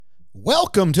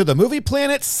Welcome to the Movie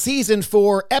Planet Season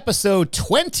 4, Episode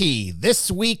 20.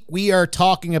 This week we are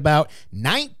talking about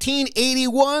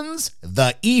 1981's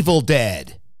The Evil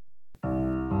Dead. With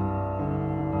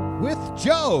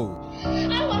Joe.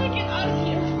 I want to get out of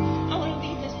here. I want to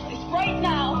leave this place right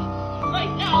now.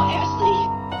 Right now,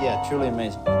 Ashley. Yeah, truly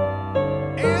amazing.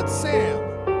 And Sam.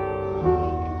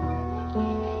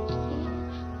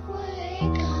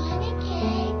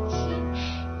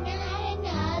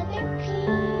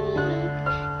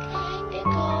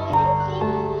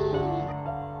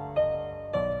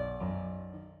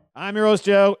 I'm your host,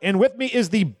 Joe, and with me is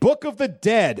the Book of the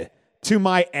Dead to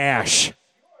my Ash.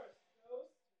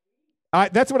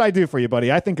 That's what I do for you, buddy.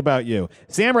 I think about you.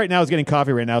 Sam right now is getting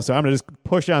coffee right now, so I'm going to just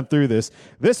push on through this.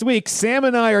 This week, Sam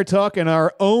and I are talking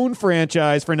our own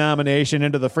franchise for nomination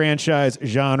into the franchise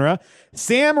genre.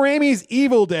 Sam Raimi's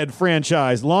Evil Dead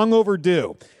franchise, long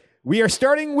overdue. We are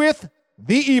starting with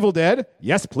The Evil Dead.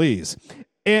 Yes, please.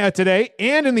 Today,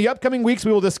 and in the upcoming weeks,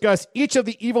 we will discuss each of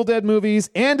the Evil Dead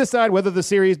movies and decide whether the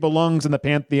series belongs in the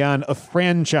pantheon of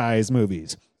franchise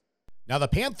movies. Now, the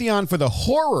pantheon for the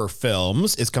horror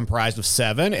films is comprised of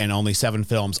 7 and only 7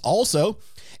 films also.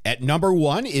 At number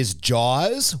 1 is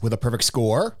Jaws with a perfect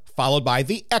score, followed by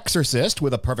The Exorcist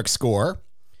with a perfect score.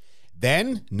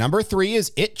 Then, number 3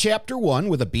 is It Chapter 1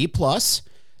 with a B+.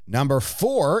 Number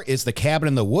 4 is The Cabin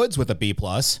in the Woods with a B+.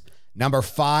 Number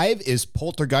 5 is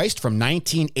Poltergeist from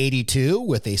 1982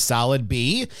 with a solid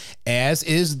B, as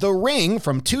is The Ring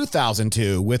from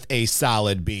 2002 with a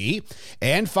solid B.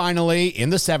 And finally, in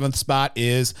the 7th spot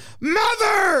is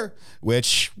Mother,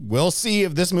 which we'll see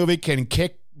if this movie can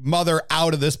kick Mother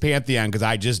out of this pantheon, because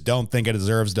I just don't think it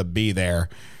deserves to be there.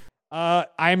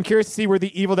 I'm curious to see where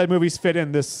the Evil Dead movies fit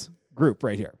in this group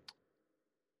right here.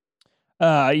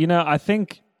 I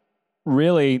think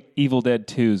really Evil Dead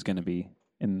 2 is going to be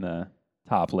in the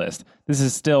top list. This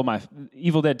is still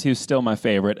Evil Dead 2 is still my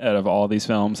favorite out of all these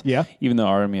films. Yeah. Even though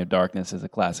Army of Darkness is a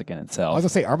classic in I itself. was going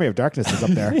to say Army of Darkness is up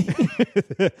there.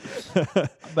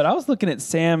 But I was looking at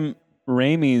Sam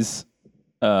Raimi's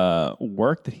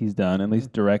work that he's done, at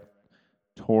least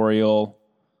directorial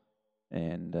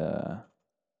and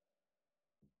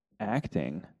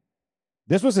acting.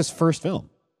 This was his first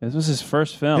film. This was his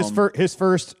first film. His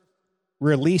first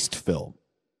released film.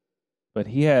 But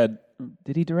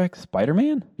did he direct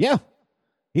Spider-Man? Yeah.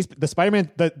 He's the Spider-Man,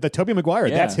 the Tobey Maguire.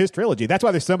 Yeah. That's his trilogy. That's why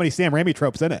there's so many Sam Raimi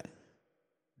tropes in it.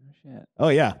 Oh, shit. Oh,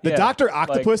 yeah. The Dr.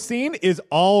 Octopus scene is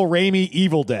all Raimi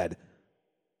Evil Dead.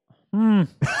 But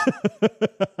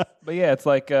yeah, it's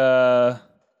like... There's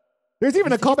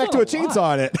even a callback to a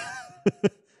chainsaw in it.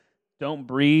 Don't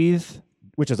Breathe.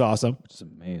 Which is awesome. Which is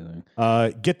amazing.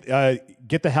 Get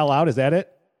the Hell Out. Is that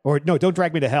it? Or no, Don't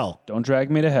Drag Me to Hell. Don't Drag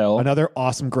Me to Hell. Another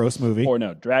awesome gross movie. Or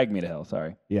no, Drag Me to Hell,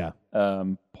 sorry. Yeah.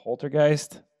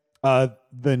 Poltergeist. The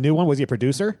new one, was he a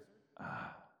producer?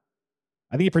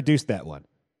 I think he produced that one.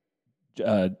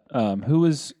 Who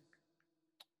was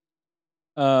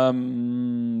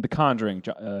The Conjuring?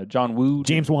 John Woo?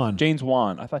 James Wan. James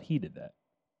Wan. I thought he did that.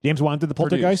 James Wan did the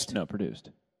Poltergeist?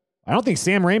 Produced. I don't think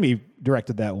Sam Raimi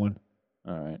directed that one.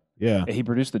 All right. Yeah. He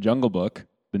produced The Jungle Book,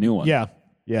 the new one. Yeah.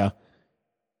 Yeah.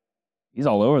 He's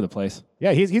all over the place.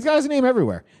 Yeah, he's got his name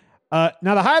everywhere. Now,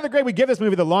 the higher the grade we give this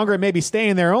movie, the longer it may be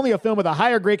staying there. Only a film with a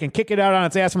higher grade can kick it out on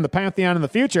its ass from the pantheon in the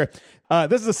future.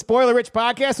 This is a spoiler-rich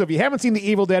podcast, so if you haven't seen The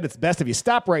Evil Dead, it's best if you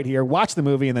stop right here, watch the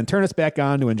movie, and then turn us back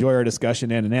on to enjoy our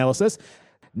discussion and analysis.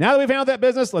 Now that we've handled that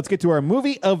business, let's get to our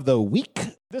movie of the week.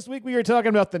 This week we are talking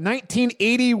about the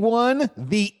 1981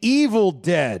 The Evil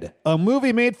Dead, a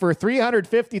movie made for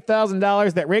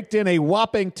 $350,000 that raked in a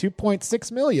whopping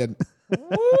 $2.6 million.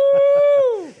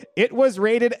 Woo! It was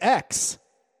rated X.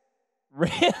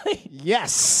 Really?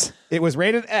 Yes. It was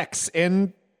rated X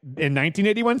in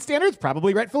 1981 standards,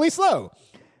 probably rightfully so.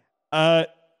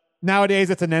 Nowadays,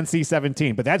 it's an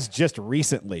NC-17, but that's just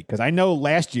recently, because I know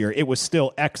last year it was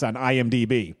still X on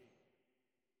IMDb.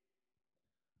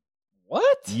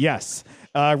 What? Yes.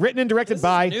 Written and directed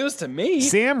by news to me.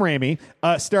 Sam Raimi,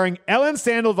 starring Ellen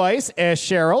Sandelweiss as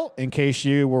Cheryl, in case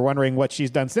you were wondering what she's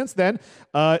done since then.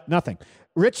 Nothing.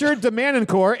 Richard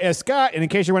DeManencourt as Scott, and in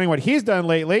case you're wondering what he's done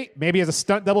lately, maybe as a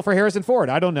stunt double for Harrison Ford.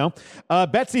 I don't know.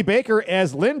 Betsy Baker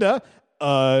as Linda.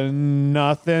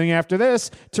 Nothing after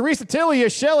this. Teresa Tilly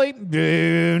as Shelley.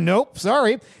 Nope,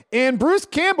 sorry. And Bruce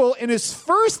Campbell in his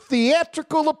first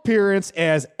theatrical appearance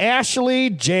as Ashley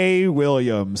J.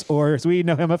 Williams, or as we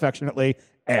know him affectionately,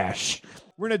 Ash.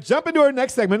 We're going to jump into our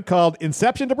next segment called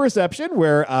Inception to Perception,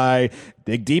 where I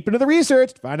dig deep into the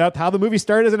research to find out how the movie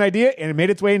started as an idea and it made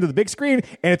its way into the big screen,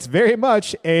 and it's very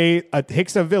much it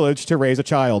takes a village to raise a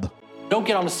child. Don't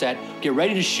get on the set, get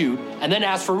ready to shoot, and then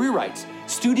ask for rewrites.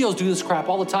 Studios do this crap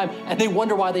all the time, and they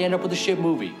wonder why they end up with a shit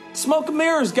movie. Smoke and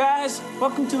mirrors, guys.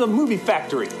 Welcome to the movie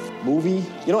factory. Movie?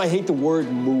 You know, I hate the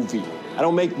word movie. I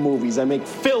don't make movies, I make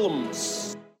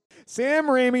films. Sam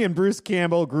Raimi and Bruce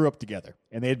Campbell grew up together,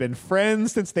 and they had been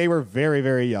friends since they were very,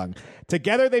 very young.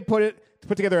 Together, they put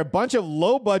together a bunch of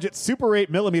low-budget Super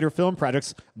 8mm film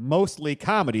projects, mostly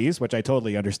comedies, which I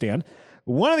totally understand.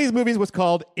 One of these movies was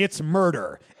called It's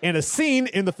Murder, and a scene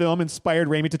in the film inspired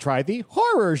Raimi to try the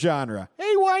horror genre.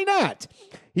 Hey, why not?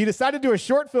 He decided to do a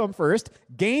short film first,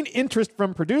 gain interest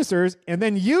from producers, and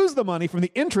then use the money from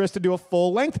the interest to do a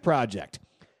full-length project.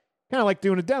 Kind of like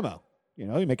doing a demo. You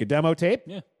know, you make a demo tape.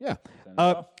 Yeah.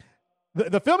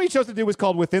 The film he chose to do was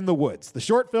called Within the Woods. The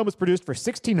short film was produced for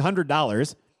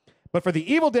 $1,600, but for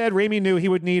The Evil Dead, Raimi knew he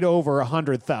would need over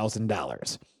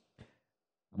 $100,000.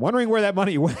 I'm wondering where that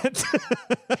money went.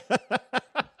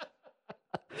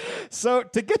 So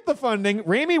to get the funding,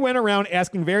 Raimi went around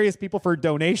asking various people for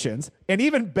donations and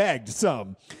even begged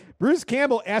some. Bruce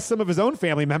Campbell asked some of his own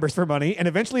family members for money, and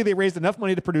eventually they raised enough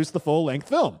money to produce the full-length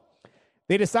film.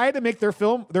 They decided to make their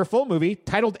full movie,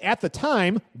 titled at the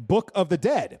time Book of the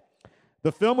Dead.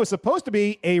 The film was supposed to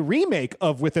be a remake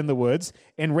of Within the Woods,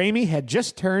 and Raimi had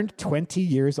just turned 20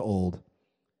 years old.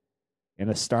 And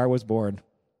a star was born.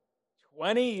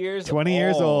 20 years 20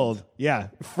 years old. Yeah.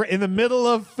 In the middle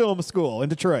of film school in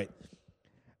Detroit.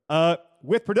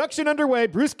 With production underway,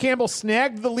 Bruce Campbell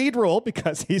snagged the lead role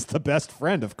because he's the best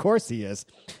friend. Of course he is.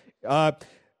 I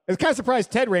was kind of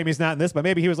surprised Ted Raimi's not in this, but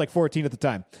maybe he was like 14 at the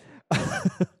time.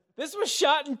 This was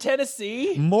shot in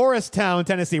Tennessee? Morristown,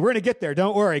 Tennessee. We're going to get there.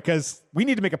 Don't worry, because we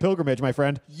need to make a pilgrimage, my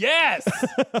friend. Yes!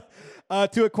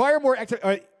 To acquire more actors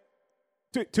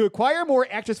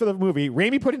for the movie,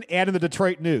 Raimi put an ad in the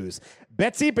Detroit News.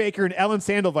 Betsy Baker and Ellen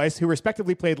Sandelweis, who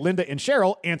respectively played Linda and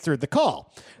Cheryl, answered the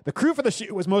call. The crew for the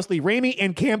shoot was mostly Raimi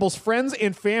and Campbell's friends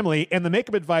and family, and the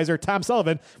makeup advisor, Tom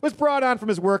Sullivan, was brought on from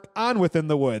his work on Within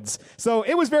the Woods. So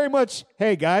it was very much,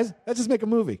 hey, guys, let's just make a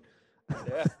movie.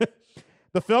 Yeah.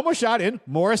 The film was shot in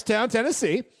Morristown,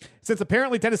 Tennessee, since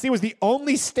apparently Tennessee was the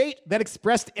only state that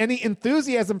expressed any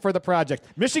enthusiasm for the project.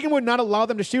 Michigan would not allow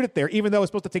them to shoot it there, even though it was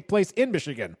supposed to take place in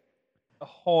Michigan.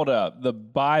 Hold up. The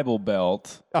Bible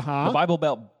Belt, the Bible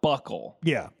Belt buckle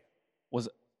was,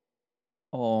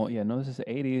 this is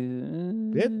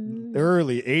 80.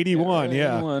 Early, 81,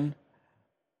 yeah. 81.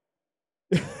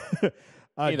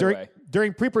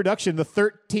 During pre-production, the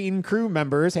 13 crew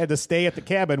members had to stay at the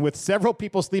cabin with several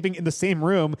people sleeping in the same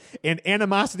room and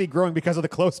animosity growing because of the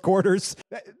close quarters.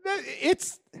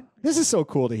 This is so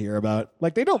cool to hear about.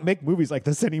 Like, they don't make movies like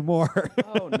this anymore.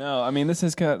 Oh, no. I mean, this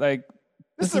is kind of like,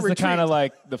 this is the kind of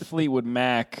like the Fleetwood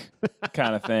Mac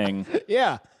kind of thing.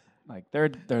 Yeah. Like, they're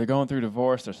going through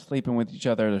divorce. They're sleeping with each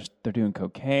other. They're doing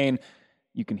cocaine.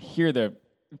 You can hear their...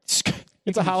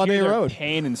 It's a holiday road.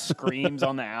 Pain and screams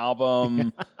on the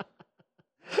album. Yeah.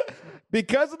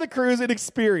 Because of the crew's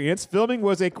inexperience, filming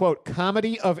was a, quote,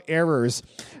 comedy of errors.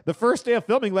 The first day of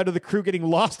filming led to the crew getting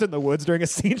lost in the woods during a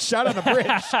scene shot on a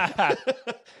bridge.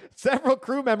 Several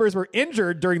crew members were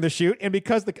injured during the shoot, and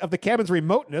because of the cabin's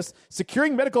remoteness,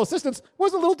 securing medical assistance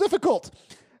was a little difficult.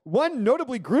 One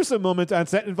notably gruesome moment on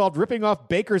set involved ripping off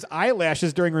Baker's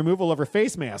eyelashes during removal of her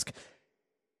face mask.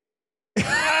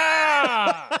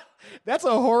 That's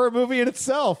a horror movie in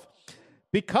itself.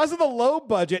 Because of the low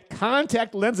budget,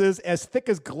 contact lenses as thick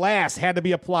as glass had to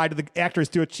be applied to the actors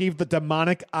to achieve the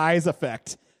demonic eyes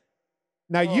effect.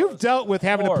 Now, you've dealt with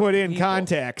having to put in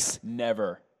contacts.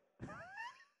 Never.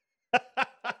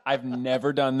 I've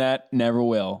never done that. Never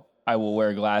will. I will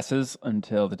wear glasses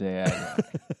until the day I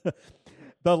die.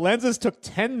 The lenses took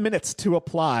 10 minutes to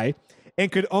apply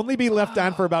and could only be left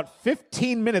on for about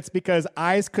 15 minutes because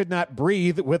eyes could not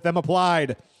breathe with them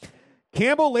applied.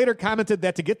 Campbell later commented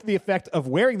that to get to the effect of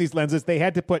wearing these lenses, they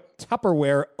had to put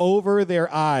Tupperware over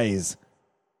their eyes.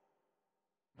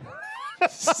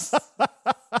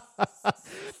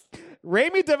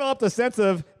 Raimi developed a sense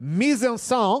of mise en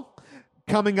scène,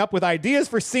 coming up with ideas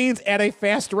for scenes at a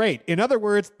fast rate. In other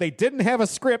words, they didn't have a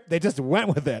script, they just went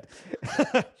with it.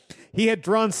 He had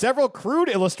drawn several crude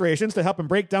illustrations to help him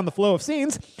break down the flow of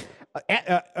scenes.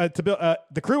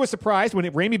 The crew was surprised when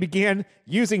Raimi began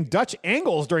using Dutch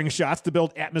angles during shots to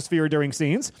build atmosphere during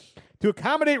scenes. To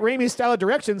accommodate Raimi's style of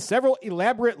direction, several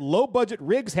elaborate low-budget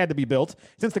rigs had to be built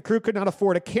since the crew could not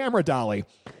afford a camera dolly.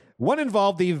 One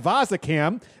involved the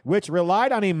VasaCam, which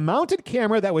relied on a mounted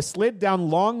camera that was slid down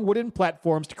long wooden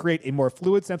platforms to create a more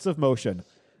fluid sense of motion.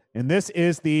 And this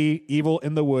is the Evil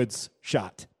in the Woods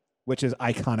shot, which is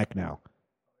iconic now.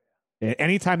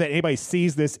 Anytime that anybody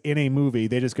sees this in a movie,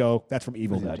 they just go, that's from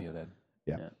Evil Dead.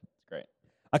 Yeah, it's great.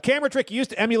 A camera trick used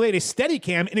to emulate a steady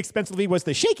cam inexpensively was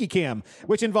the shaky cam,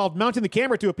 which involved mounting the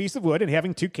camera to a piece of wood and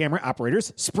having two camera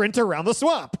operators sprint around the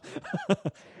swamp.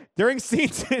 During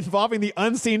scenes involving the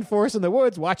unseen force in the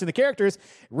woods watching the characters,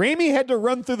 Raimi had to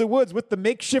run through the woods with the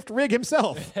makeshift rig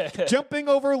himself, jumping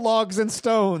over logs and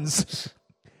stones.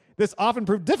 This often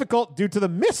proved difficult due to the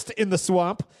mist in the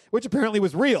swamp, which apparently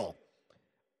was real.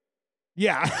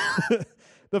 Yeah.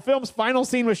 The film's final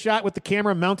scene was shot with the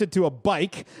camera mounted to a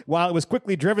bike while it was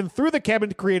quickly driven through the cabin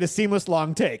to create a seamless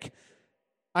long take.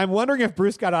 I'm wondering if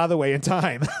Bruce got out of the way in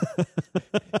time.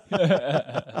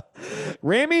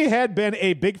 Raimi had been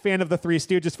a big fan of the Three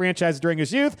Stooges franchise during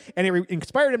his youth, and it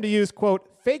inspired him to use, quote,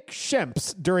 fake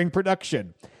shemps during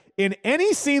production. In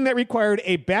any scene that required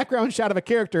a background shot of a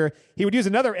character, he would use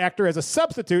another actor as a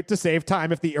substitute to save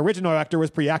time if the original actor was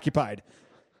preoccupied.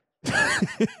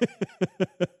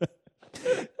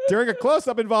 During a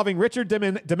close-up involving Richard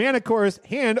Domanicore's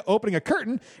hand opening a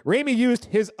curtain, Raimi used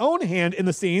his own hand in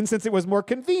the scene since it was more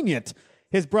convenient.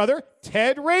 His brother,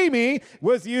 Ted Raimi,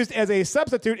 was used as a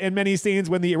substitute in many scenes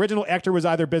when the original actor was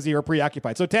either busy or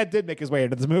preoccupied. So Ted did make his way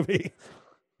into this movie.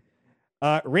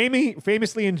 Raimi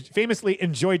famously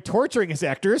enjoyed torturing his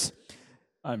actors.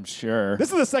 I'm sure.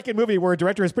 This is the second movie where a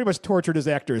director has pretty much tortured his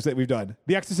actors that we've done.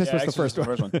 The Exorcist was the first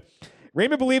one.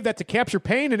 Raimi believed that to capture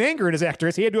pain and anger in his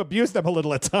actors, he had to abuse them a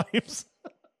little at times.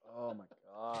 Oh, my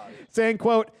God. Saying,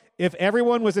 quote, if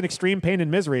everyone was in extreme pain and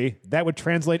misery, that would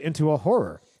translate into a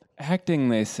horror. Acting,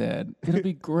 they said. It'll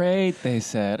be great, they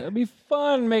said. It'll be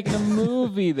fun making a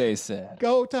movie, they said.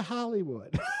 Go to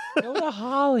Hollywood. Go to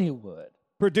Hollywood.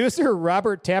 Producer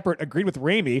Robert Tappert agreed with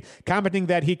Raimi, commenting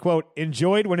that he, quote,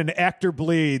 enjoyed when an actor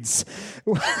bleeds.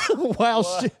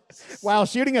 While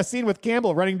shooting a scene with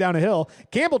Campbell running down a hill,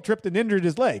 Campbell tripped and injured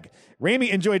his leg.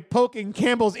 Raimi enjoyed poking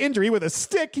Campbell's injury with a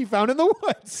stick he found in the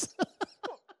woods.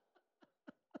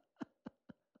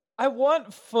 I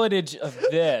want footage of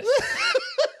this.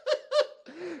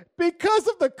 Because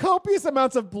of the copious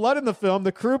amounts of blood in the film,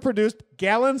 the crew produced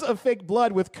gallons of fake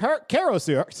blood with Caro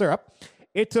syrup.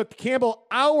 It took Campbell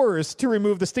hours to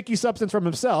remove the sticky substance from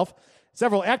himself.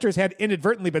 Several actors had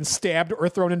inadvertently been stabbed or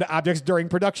thrown into objects during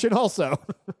production also.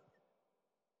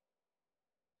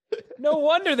 No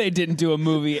wonder they didn't do a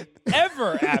movie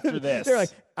ever after this. They're like,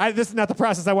 this is not the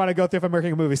process I want to go through if I'm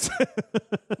making movies.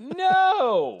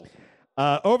 No.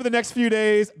 Over the next few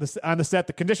days on the set,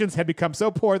 the conditions had become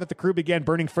so poor that the crew began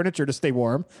burning furniture to stay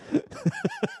warm.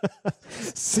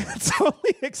 Since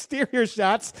only exterior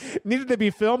shots needed to be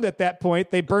filmed at that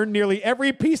point, they burned nearly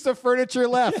every piece of furniture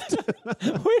left.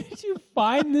 Where did you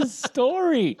find this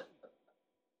story?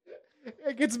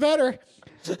 It gets better.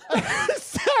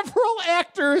 Several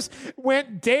actors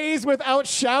went days without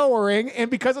showering, and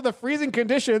because of the freezing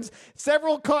conditions,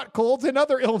 several caught colds and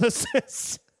other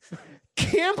illnesses.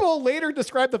 Campbell later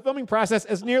described the filming process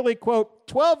as nearly, quote,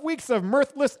 12 weeks of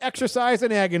mirthless exercise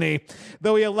and agony,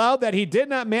 though he allowed that he did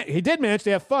manage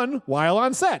to have fun while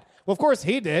on set. Well, of course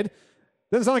he did.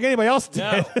 Doesn't sound like anybody else did.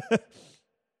 No.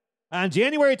 On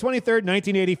January 23rd,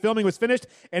 1980, filming was finished,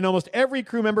 and almost every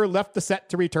crew member left the set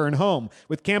to return home,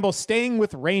 with Campbell staying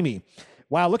with Raimi.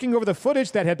 While looking over the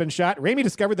footage that had been shot, Raimi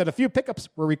discovered that a few pickups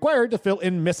were required to fill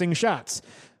in missing shots.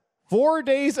 4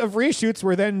 days of reshoots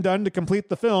were then done to complete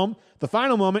the film. The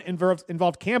final moment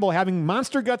involved Campbell having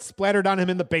monster guts splattered on him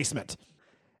in the basement.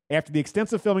 After the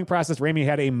extensive filming process, Raimi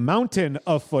had a mountain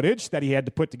of footage that he had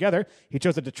to put together. He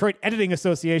chose the Detroit Editing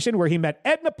Association, where he met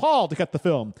Edna Paul to cut the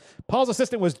film. Paul's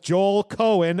assistant was Joel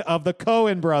Cohen of the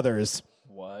Coen brothers.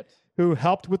 What? Who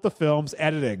helped with the film's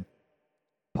editing.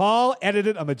 Paul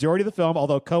edited a majority of the film,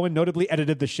 although Cohen notably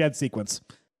edited the shed sequence.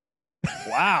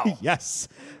 Wow. Yes.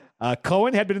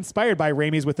 Cohen had been inspired by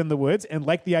Raimi's Within the Woods and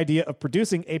liked the idea of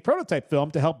producing a prototype film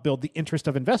to help build the interest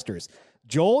of investors.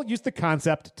 Joel used the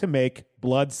concept to make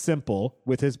Blood Simple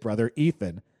with his brother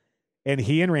Ethan, and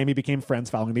he and Raimi became friends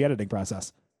following the editing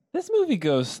process. This movie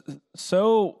goes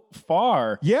so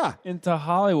far into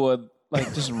Hollywood,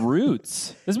 like just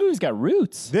roots. This movie's got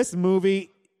roots. This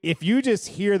movie, if you just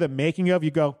hear the making of,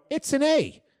 you go, it's an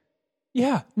A.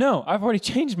 Yeah, no, I've already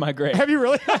changed my grade. Have you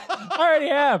really? I already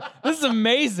have. This is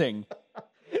amazing.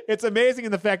 It's amazing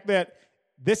in the fact that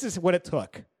this is what it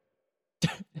took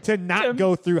to not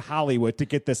go through Hollywood to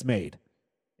get this made.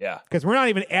 Yeah. Because we're not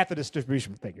even at the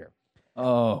distribution figure.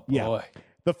 Oh, boy. Yeah.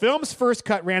 The film's first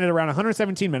cut ran at around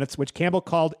 117 minutes, which Campbell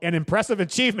called an impressive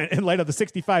achievement in light of the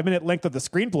 65-minute length of the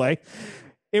screenplay.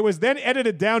 It was then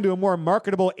edited down to a more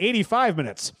marketable 85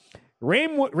 minutes.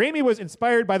 Raimi was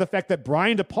inspired by the fact that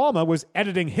Brian De Palma was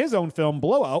editing his own film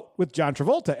Blowout with John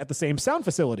Travolta at the same sound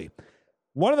facility.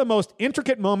 One of the most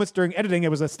intricate moments during editing,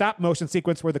 it was a stop-motion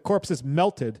sequence where the corpses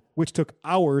melted, which took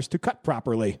hours to cut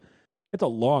properly. It's a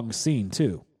long scene,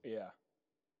 too. Yeah.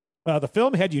 The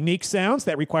film had unique sounds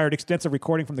that required extensive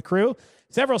recording from the crew.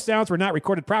 Several sounds were not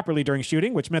recorded properly during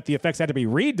shooting, which meant the effects had to be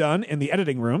redone in the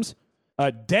editing rooms.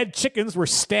 Dead chickens were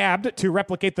stabbed to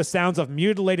replicate the sounds of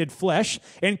mutilated flesh,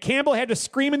 and Campbell had to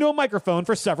scream into a microphone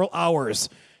for several hours.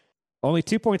 Only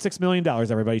 $2.6 million,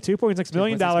 everybody. $2.6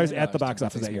 million at the box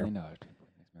office that year.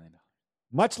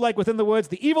 Much like Within the Woods,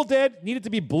 The Evil Dead needed to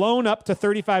be blown up to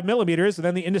 35 millimeters,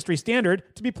 then the industry standard,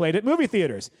 to be played at movie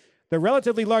theaters. The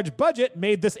relatively large budget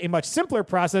made this a much simpler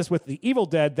process with The Evil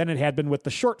Dead than it had been with the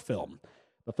short film.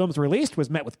 The film's release was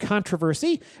met with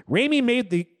controversy. Raimi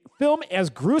made the film as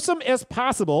gruesome as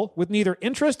possible with neither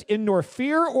interest in nor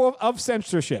fear of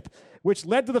censorship, which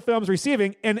led to the film's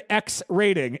receiving an X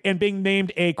rating and being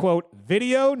named a, quote,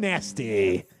 video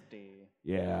nasty.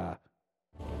 Yeah.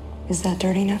 Is that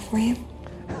dirty enough for you?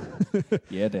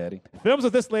 Yeah, Daddy. Films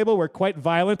with this label were quite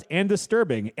violent and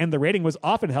disturbing, and the rating was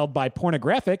often held by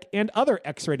pornographic and other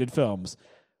X-rated films.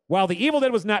 While The Evil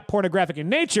Dead was not pornographic in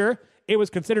nature, it was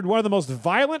considered one of the most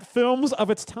violent films of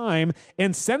its time,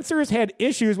 and censors had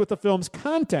issues with the film's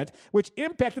content, which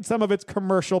impacted some of its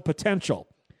commercial potential.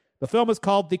 The film is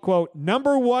called the, quote,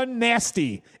 #1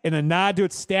 nasty, in a nod to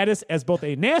its status as both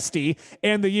a nasty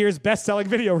and the year's best-selling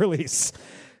video release.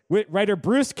 Writer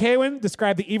Bruce Cowan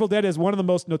described The Evil Dead as one of the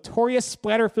most notorious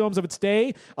splatter films of its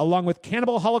day, along with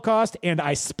Cannibal Holocaust and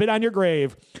I Spit on Your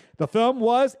Grave. The film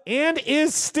was and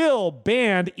is still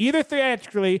banned either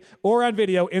theatrically or on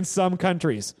video in some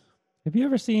countries. Have you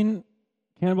ever seen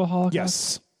Cannibal Holocaust?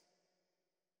 Yes.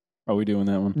 Are we doing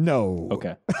that one? No.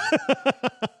 Okay.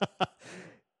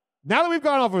 Now that we've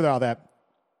gone over all that,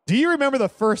 do you remember the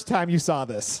first time you saw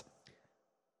this?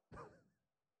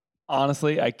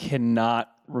 Honestly, I cannot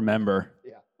remember.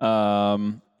 Yeah.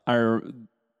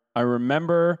 I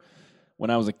remember when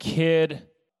I was a kid,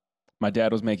 my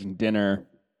dad was making dinner,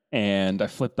 and I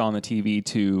flipped on the TV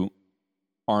to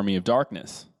Army of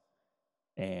Darkness,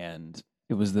 and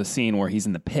it was the scene where he's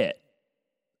in the pit.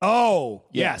 Oh,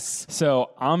 yes.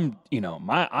 So I'm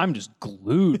just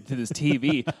glued to this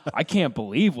TV. I can't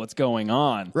believe what's going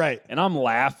on. Right. And I'm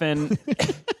laughing,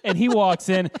 and he walks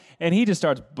in, and he just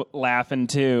starts laughing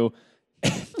too.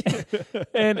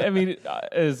 And I mean,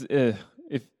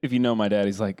 if you know my dad,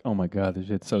 he's like, "Oh my God, this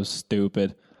shit's so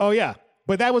stupid." Oh yeah,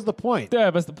 but that was the point. Yeah,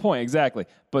 that's the point exactly.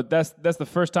 But that's the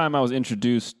first time I was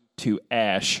introduced to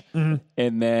Ash, and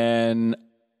then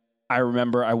I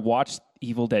remember I watched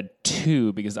Evil Dead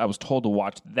 2 because I was told to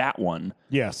watch that one.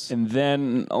 Yes. And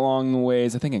then along the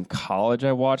ways, I think in college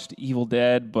I watched Evil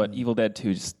Dead, but Evil Dead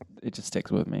 2 just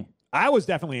sticks with me. I was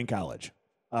definitely in college.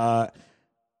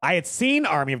 I had seen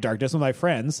Army of Darkness with my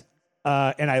friends,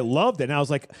 and I loved it. And I was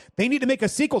like, they need to make a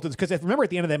sequel to this, because if remember at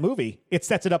the end of that movie, it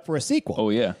sets it up for a sequel. Oh,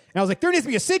 yeah. And I was like, there needs to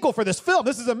be a sequel for this film.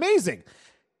 This is amazing.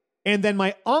 And then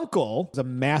my uncle was a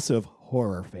massive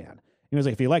horror fan. He was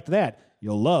like, if you liked that,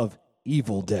 you'll love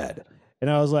Evil Dead. And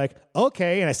I was like,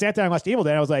 okay. And I sat down and watched Evil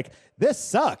Dead. And I was like, this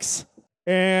sucks.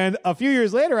 And a few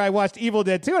years later, I watched Evil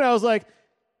Dead 2, and I was like,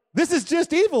 this is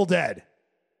just Evil Dead.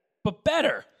 But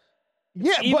better.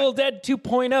 Yeah, Evil Dead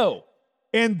 2.0.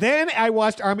 And then I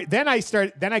watched Army. Then I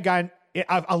got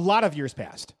a lot of years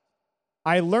passed.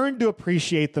 I learned to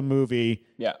appreciate the movie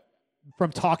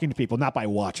from talking to people, not by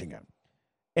watching it.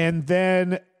 And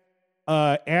then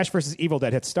Ash versus Evil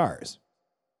Dead hit stars.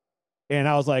 And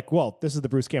I was like, well, this is the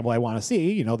Bruce Campbell I want to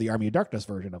see, the Army of Darkness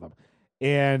version of him.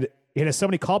 And it has so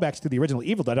many callbacks to the original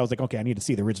Evil Dead. I was like, okay, I need to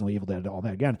see the original Evil Dead and all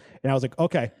that again. And I was like,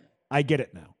 okay, I get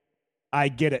it now. I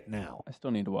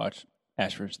still need to watch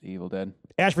Ash vs. the Evil Dead.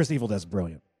 Ash vs. Evil Dead is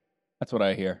brilliant. That's what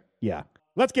I hear. Yeah.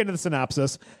 Let's get into the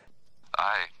synopsis.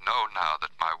 I know now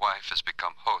that my wife has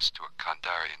become host to a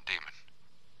Kandarian demon.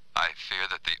 I fear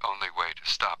that the only way to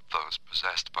stop those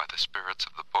possessed by the spirits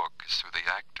of the book is through the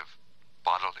act of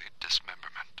bodily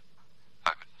dismemberment.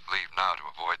 I would leave now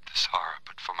to avoid this horror,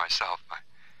 but for myself,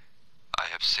 I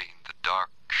have seen the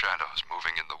dark shadows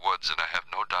moving in the woods, and I have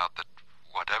no doubt that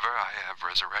whatever I have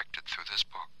resurrected through this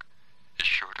book is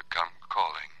sure to come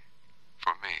calling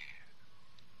for me.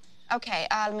 Okay,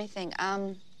 let me think.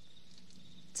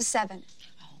 It's a 7.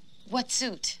 What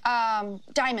suit?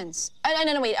 Diamonds.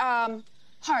 No, wait.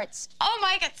 Hearts. Oh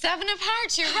my God, 7 of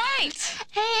hearts, you're right.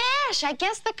 Hey, Ash, I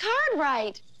guessed the card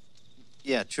right.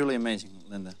 Yeah, truly amazing,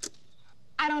 Linda.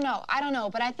 I don't know,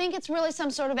 but I think it's really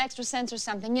some sort of extra sense or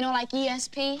something, like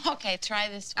ESP. Okay, try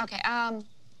this. Okay,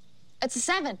 it's a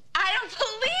 7. I don't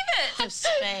believe it. Of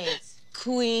spades.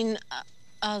 Queen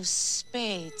of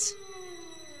spades.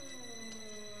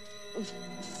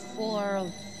 4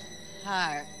 of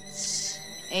hearts.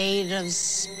 8 of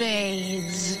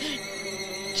spades.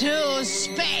 2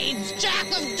 spades. Jack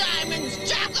of diamonds.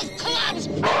 Jack of clubs.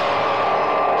 Why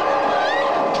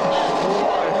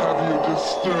have you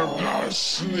disturbed our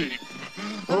sleep?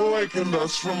 Awakened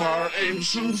us from our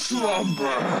ancient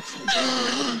slumber.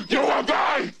 You will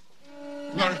die!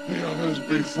 Like the others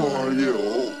before you.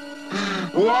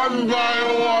 One by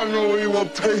one we will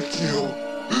take you.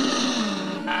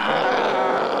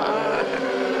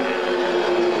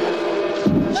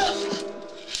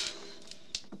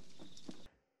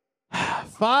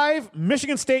 5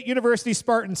 Michigan State University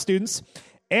Spartan students,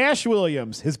 Ash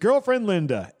Williams, his girlfriend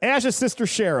Linda, Ash's sister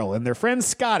Cheryl, and their friend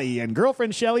Scotty and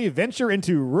girlfriend Shelly venture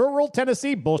into rural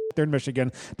Tennessee, bullshit, they're in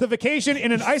Michigan, to vacation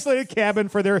in an isolated cabin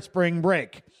for their spring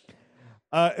break.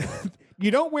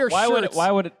 You don't wear shirts. Why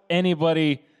would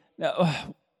anybody...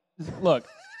 Look,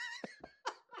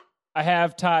 I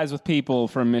have ties with people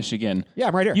from Michigan. Yeah,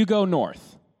 I'm right here. You go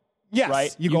north. Yes,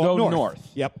 right? you go north.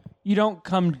 Yep. You don't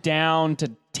come down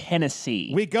to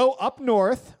Tennessee. We go up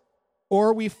north,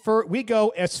 or we go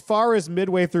as far as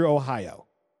midway through Ohio.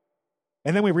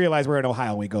 And then we realize we're in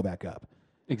Ohio and we go back up.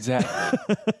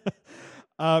 Exactly.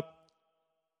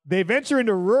 They venture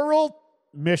into rural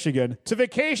Michigan to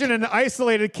vacation in an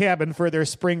isolated cabin for their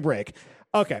spring break.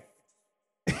 Okay.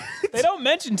 They don't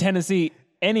mention Tennessee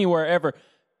anywhere ever.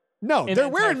 No, they're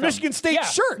wearing Michigan State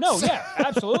shirts. No, yeah,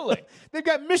 absolutely. They've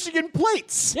got Michigan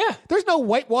plates. Yeah. There's no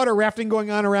whitewater rafting going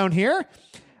on around here.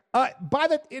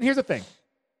 Here's the thing.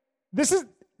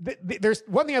 There's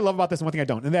one thing I love about this and one thing I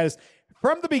don't, and that is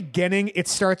from the beginning, it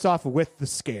starts off with the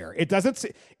scare. It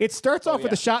starts off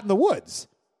with a shot in the woods.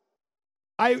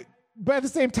 But at the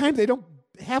same time, they don't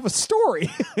have a story.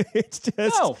 It's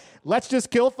just, let's just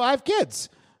kill 5 kids.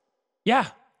 Yeah.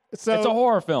 So it's a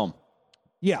horror film.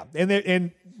 Yeah,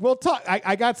 and we'll talk.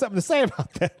 I got something to say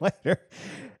about that later.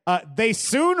 They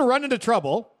soon run into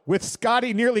trouble, with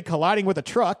Scotty nearly colliding with a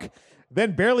truck,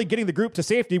 then barely getting the group to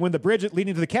safety when the bridge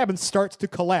leading to the cabin starts to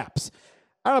collapse.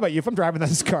 I don't know about you. If I'm driving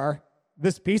this car,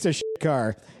 this piece of shit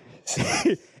car,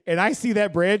 and I see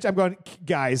that bridge, I'm going,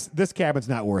 guys, this cabin's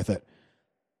not worth it.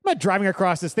 I'm not driving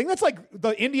across this thing. That's like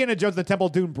the Indiana Jones and the Temple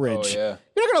Doom Bridge. Oh, yeah.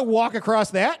 You're not going to walk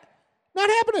across that. Not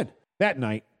happening. That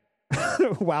night,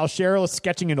 while Cheryl is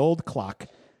sketching an old clock,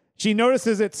 she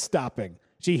notices it stopping.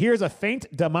 She hears a faint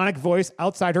demonic voice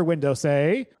outside her window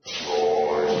say,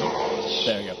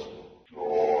 There you go.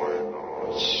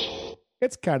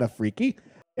 It's kind of freaky.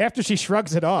 After she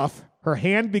shrugs it off, her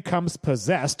hand becomes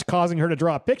possessed, causing her to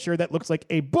draw a picture that looks like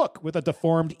a book with a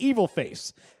deformed evil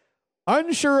face.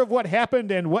 Unsure of what happened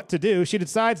and what to do, she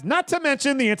decides not to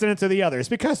mention the incident to the others,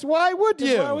 because why would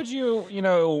you? Why would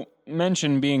you,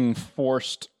 mention being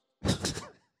forced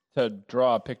to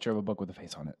draw a picture of a book with a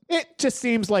face on it? It just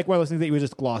seems like one of those things that you would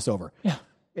just gloss over. Yeah.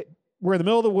 We're in the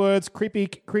middle of the woods, creepy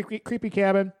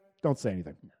cabin. Don't say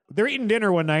anything. They're eating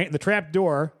dinner one night, and the trap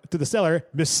door to the cellar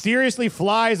mysteriously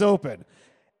flies open.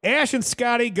 Ash and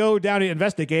Scotty go down to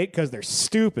investigate because they're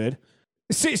stupid.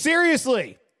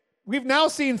 Seriously, we've now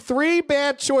seen 3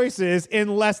 bad choices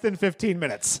in less than 15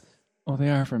 minutes. Oh, they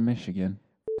are from Michigan.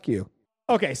 Fuck you.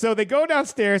 Okay, so they go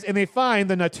downstairs and they find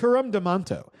the Naturam de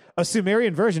Manto, a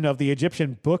Sumerian version of the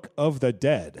Egyptian Book of the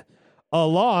Dead,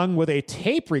 along with a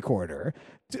tape recorder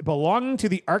belonging to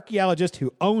the archaeologist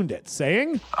who owned it,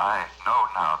 saying, I know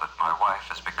now that my wife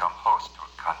has become host to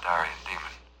a Kandarian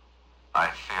demon. I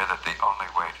fear that the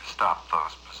only way to stop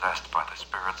those possessed by the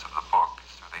spirits of the book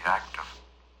is through the act of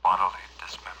bodily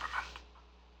dismemberment.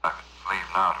 I would leave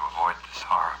now to avoid this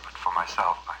horror, but for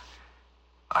myself,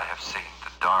 I have seen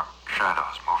the dark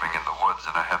shadows moving in the woods,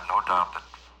 and I have no doubt that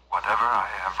whatever I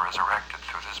have resurrected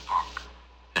through this book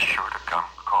is sure to come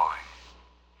calling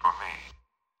for me.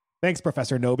 Thanks,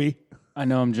 Professor Noby. I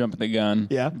know I'm jumping the gun.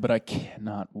 Yeah. But I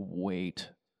cannot wait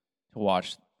to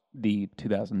watch the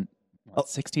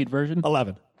 2016 version.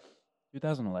 11.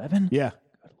 2011? Yeah.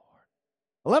 Good Lord.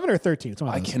 11 or 13. It's one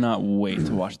of I those. cannot wait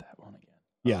to watch that one again.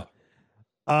 Yeah.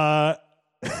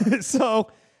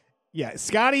 So, yeah,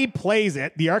 Scotty plays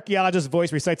it. The archaeologist's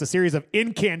voice recites a series of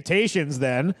incantations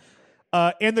then.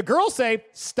 And the girls say,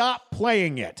 stop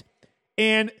playing it.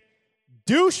 And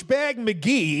douchebag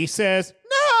McGee says,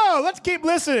 no, let's keep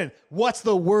listening. What's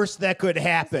the worst that could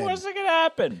happen? What's that going to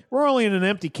happen? We're only in an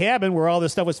empty cabin where all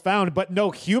this stuff was found, but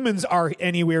no humans are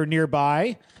anywhere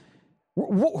nearby.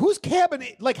 Whose cabin?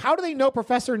 Like, how do they know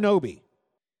Professor Noby?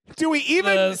 Do we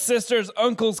even... The sister's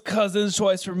uncle's cousin's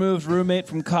twice removed roommate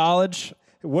from college.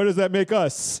 What does that make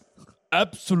us?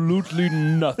 Absolutely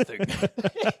nothing.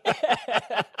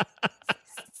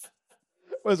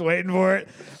 Was waiting for it.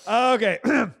 Okay.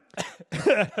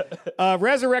 It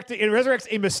resurrects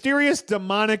a mysterious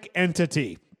demonic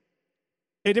entity.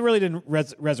 It really didn't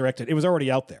resurrect it. It was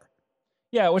already out there.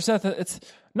 Yeah, which it's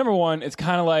number one. It's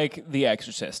kind of like The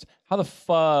Exorcist. How the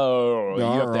fuck you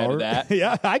have to edit that?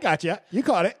 Yeah, I got you. You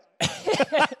caught it.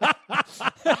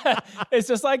 It's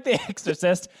just like The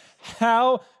Exorcist.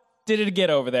 How did it get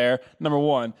over there? Number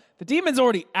one, the demon's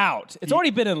already out. It's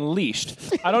already been unleashed.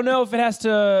 I don't know if it has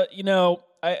to,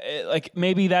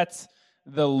 maybe that's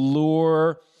the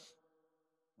lure,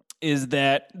 is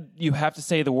that you have to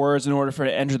say the words in order for it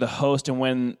to enter the host, and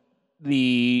when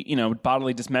the,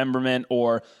 bodily dismemberment,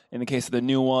 or in the case of the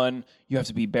new one, you have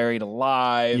to be buried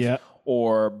alive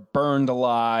or burned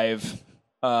alive.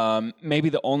 Maybe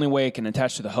the only way it can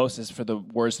attach to the host is for the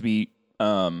words to be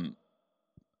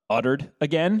uttered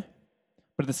again.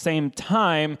 But at the same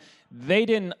time, they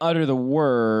didn't utter the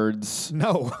words.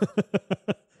 No.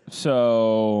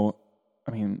 So,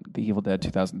 I mean, The Evil Dead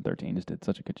 2013 just did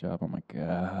such a good job. Oh my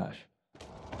gosh.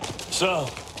 So,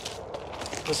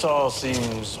 this all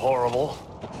seems horrible.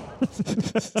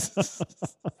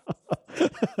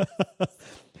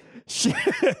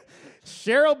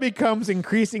 Cheryl becomes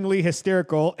increasingly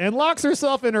hysterical and locks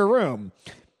herself in her room.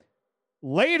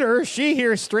 Later, she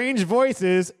hears strange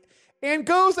voices and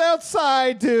goes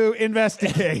outside to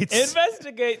investigate.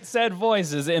 Investigate said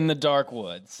voices in the dark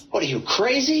woods. What are you,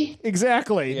 crazy?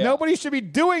 Exactly. Yeah. Nobody should be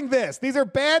doing this. These are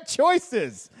bad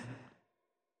choices.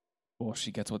 Well,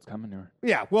 she gets what's coming to her.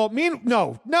 Yeah, well,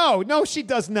 no, she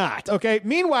does not. Okay.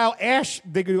 Meanwhile,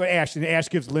 they go to Ash, and Ash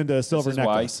gives Linda a silver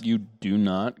necklace. This is why you do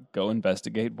not go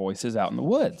investigate voices out in the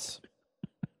woods.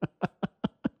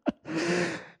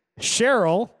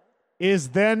 Cheryl is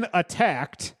then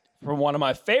attacked. For one of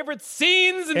my favorite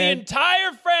scenes in the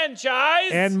entire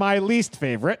franchise. And my least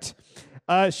favorite.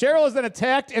 Cheryl is then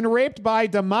attacked and raped by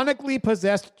demonically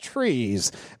possessed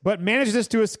trees, but manages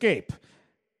to escape.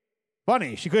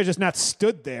 Funny, she could have just not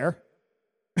stood there.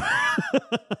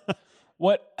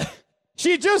 What?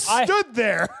 She just stood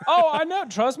there. Oh, I know.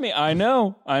 Trust me. I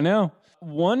know.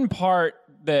 One part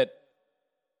that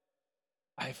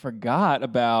I forgot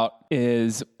about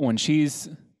is when she's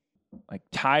like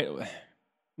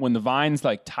when the vines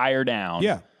like tie her down.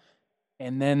 Yeah.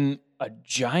 And then a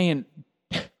giant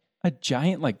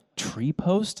like tree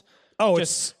post. Oh,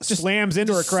 just slams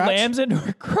into her crotch. Slams into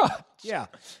her crotch. Yeah.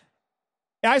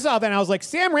 I saw that and I was like,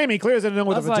 Sam Raimi clearly doesn't know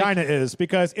what a vagina is,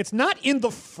 because it's not in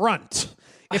the front.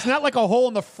 It's not like a hole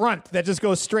in the front that just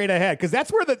goes straight ahead, because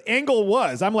that's where the angle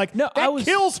was. I'm like, that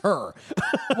kills her.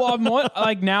 Well,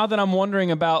 like now that I'm wondering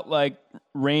about like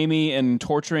Raimi and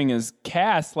torturing his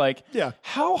cast, like,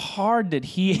 how hard did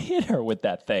he hit her with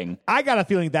that thing? I got a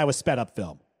feeling that was sped up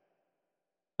film.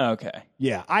 Okay.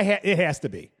 Yeah, it has to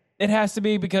be. It has to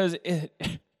be, because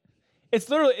it's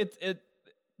literally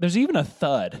there's even a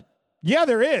thud. Yeah,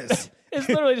 there is. It's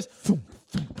literally just.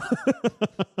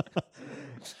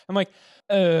 I'm like,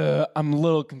 I'm a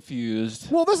little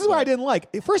confused. Well, this is what I didn't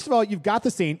like. First of all, you've got the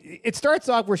scene. It starts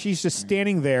off where she's just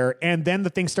standing there, and then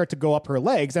the things start to go up her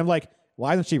legs. I'm like,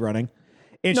 why isn't she running?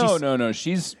 And No,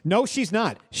 she's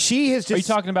not. She has just. Are you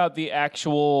talking about the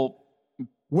actual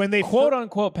when they quote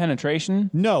unquote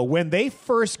penetration? No, when they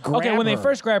first grab her. Okay, when they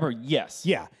first grab her, yes.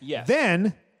 Yeah. Yes.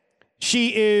 Then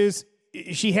she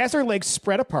has her legs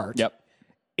spread apart. Yep.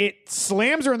 It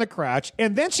slams her in the crotch,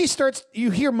 and then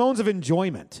you hear moans of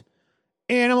enjoyment.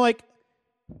 And I'm like,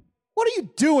 what are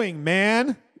you doing,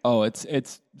 man? Oh,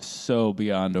 it's so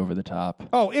beyond over the top.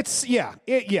 Oh, yeah.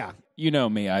 You know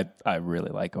me, I really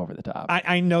like over the top.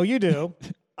 I know you do.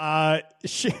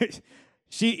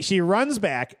 She runs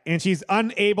back, and she's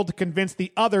unable to convince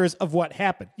the others of what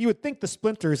happened. You would think the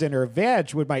splinters in her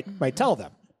vag might tell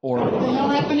them. What the hell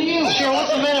happened to you? Cheryl,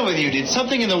 what's the matter with you? Did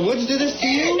something in the woods do this to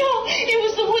you? No, it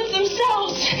was the woods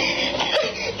themselves.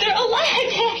 They're alive,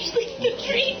 Ashley. The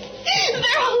trees.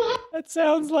 They're alive. That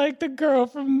sounds like the girl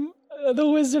from The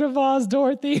Wizard of Oz,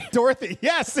 Dorothy. Dorothy,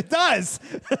 yes, it does.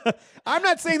 I'm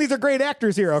not saying these are great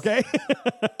actors here, okay?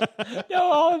 No,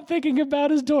 all I'm thinking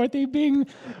about is Dorothy being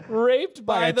raped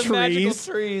by the magical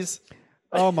trees.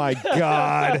 Oh, my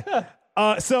God.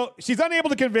 So she's unable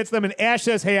to convince them, and Ash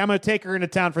says, hey, I'm going to take her into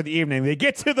town for the evening. They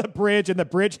get to the bridge, and the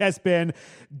bridge has been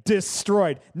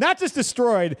destroyed. Not just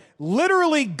destroyed,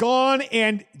 literally gone,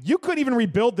 and you couldn't even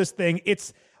rebuild this thing.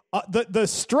 It's the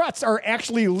struts are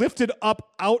actually lifted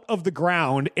up out of the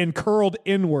ground and curled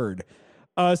inward.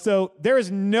 So there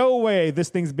is no way this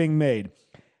thing's being made.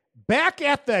 Back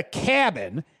at the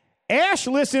cabin, Ash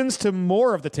listens to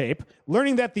more of the tape,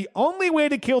 learning that the only way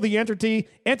to kill the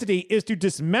entity is to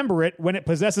dismember it when it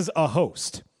possesses a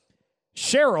host.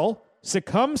 Cheryl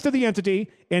succumbs to the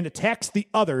entity and attacks the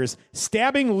others,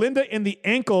 stabbing Linda in the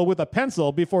ankle with a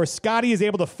pencil before Scotty is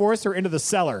able to force her into the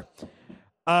cellar.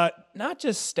 Not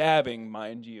just stabbing,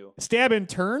 mind you. Stab and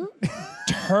turn?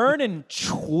 Turn and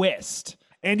twist.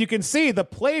 And you can see the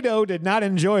Play-Doh did not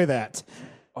enjoy that.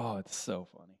 Oh, it's so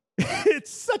funny.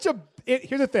 It's such a...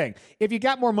 here's the thing. If you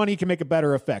got more money, you can make a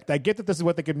better effect. I get that this is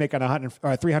what they could make on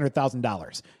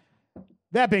 $300,000.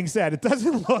 That being said, it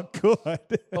doesn't look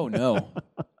good. Oh, no.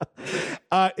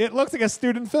 It looks like a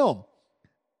student film.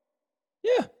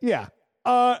 Yeah.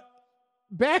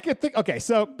 Back at the... Okay,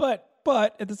 so...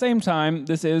 But at the same time,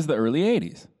 this is the early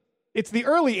 80s. It's the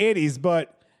early 80s,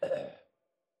 but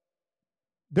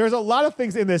there's a lot of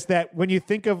things in this that when you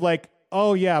think of like,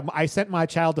 oh yeah, I sent my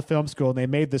child to film school and they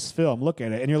made this film, look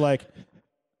at it, and you're like,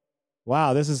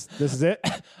 wow, this is it?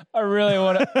 I really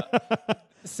want to...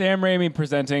 Sam Raimi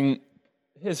presenting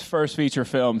his first feature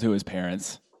film to his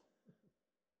parents.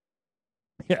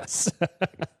 Yes.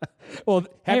 Well,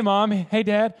 hey mom, hey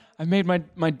dad, I made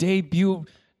my debut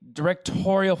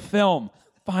directorial film.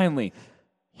 Finally,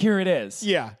 here it is.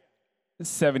 Yeah.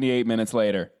 78 minutes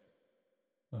later.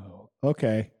 Oh,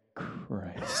 okay.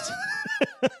 Christ.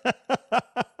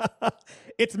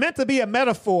 It's meant to be a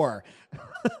metaphor.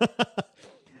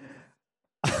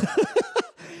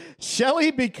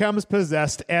 Shelley becomes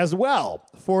possessed as well,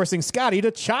 forcing Scotty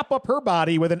to chop up her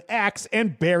body with an axe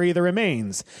and bury the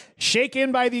remains.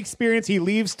 Shaken by the experience, he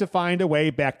leaves to find a way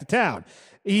back to town.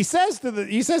 He says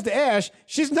to Ash,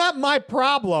 "She's not my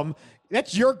problem.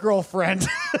 That's your girlfriend."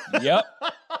 Yep.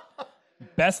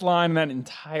 Best line in that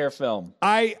entire film.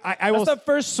 That's the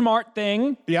first smart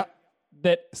thing. Yeah.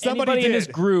 That Somebody anybody in did. this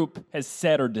group has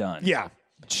said or done. Yeah.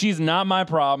 She's not my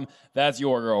problem. That's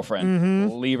your girlfriend.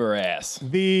 Mm-hmm. Leave her ass.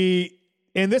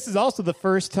 And this is also the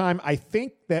first time I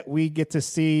think that we get to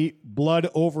see blood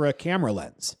over a camera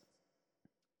lens.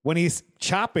 When he's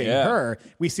chopping her,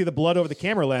 we see the blood over the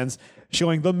camera lens,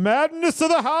 showing the madness of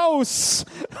the house.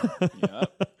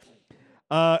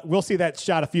 We'll see that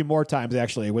shot a few more times,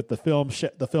 actually, with the film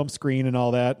screen and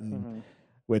all that. And,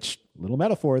 which, little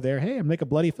metaphor there. Hey, I'm making a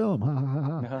bloody film.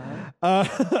 Ha, ha,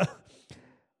 ha.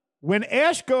 When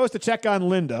Ash goes to check on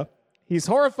Linda, he's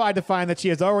horrified to find that she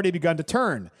has already begun to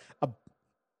turn.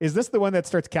 Is this the one that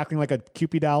starts cackling like a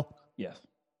Cupid doll? Yes.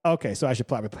 Okay, so I should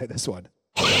probably play this one.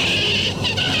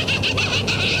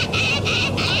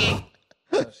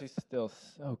 She's still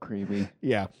so creepy.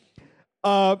 Yeah.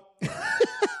 A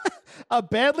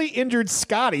badly injured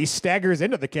Scotty staggers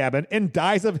into the cabin and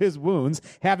dies of his wounds,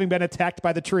 having been attacked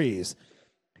by the trees.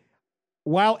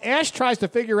 While Ash tries to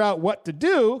figure out what to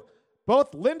do,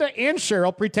 both Linda and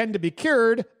Cheryl pretend to be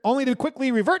cured, only to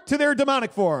quickly revert to their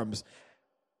demonic forms.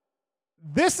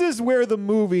 This is where the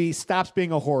movie stops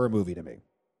being a horror movie to me.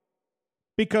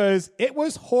 Because it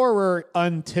was horror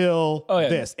until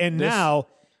this. And now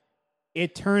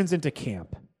it turns into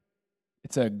camp.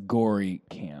 It's a gory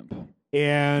camp.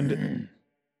 And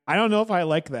I don't know if I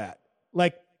like that.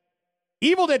 Like,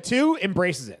 Evil Dead 2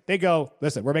 embraces it. They go,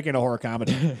 listen, we're making a horror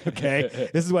comedy, okay?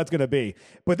 This is what it's going to be.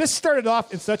 But this started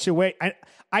off in such a way,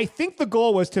 I think the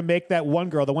goal was to make that one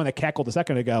girl, the one that cackled a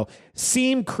second ago,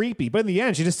 seem creepy. But in the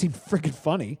end, she just seemed freaking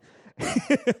funny.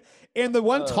 And the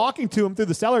one talking to him through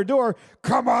the cellar door,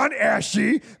 "Come on,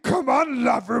 Ashy. Come on,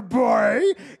 lover boy."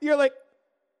 You're like,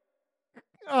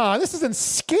 oh, this isn't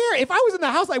scary. If I was in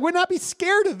the house, I would not be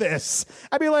scared of this.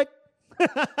 I'd be like,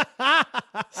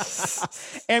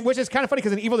 and which is kind of funny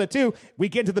because in Evil Dead 2, we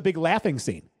get into the big laughing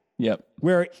scene. Yep.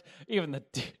 Where even the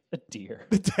deer.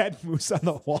 The dead moose on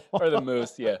the wall. Or the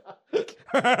moose, yeah.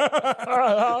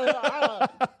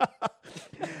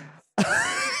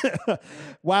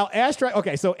 While Ash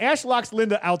so Ash locks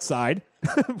Linda outside.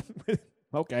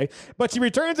 Okay. But she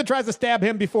returns and tries to stab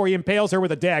him before he impales her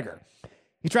with a dagger.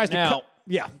 He tries to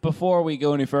before we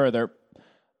go any further,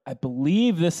 I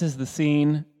believe this is the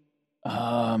scene.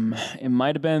 It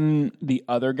might have been the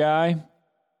other guy.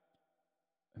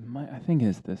 I think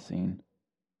it's this scene.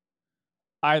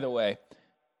 Either way,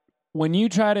 when you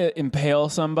try to impale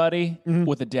somebody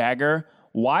with a dagger,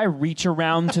 why reach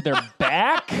around to their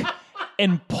back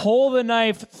and pull the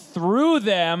knife through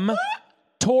them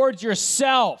towards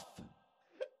yourself?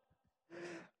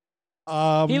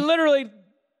 He literally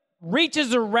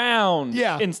reaches around.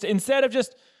 Yeah. Instead of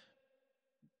just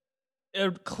a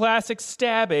classic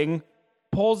stabbing,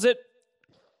 pulls it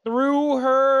through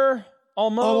her,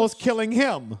 almost killing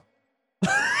him.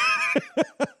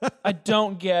 I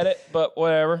don't get it, but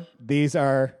whatever. These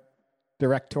are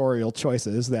directorial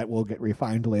choices that will get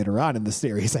refined later on in the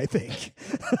series, I think.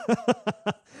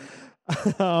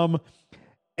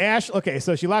 Ash, okay,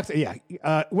 so she locks it.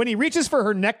 When he reaches for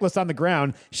her necklace on the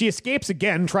ground, she escapes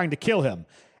again, trying to kill him.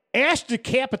 Ash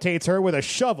decapitates her with a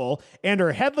shovel, and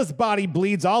her headless body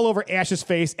bleeds all over Ash's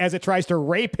face as it tries to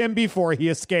rape him before he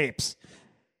escapes.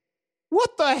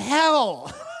 What the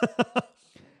hell?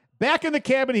 Back in the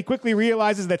cabin, he quickly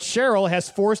realizes that Cheryl has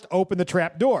forced open the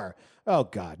trap door. Oh,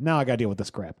 God. Now I got to deal with this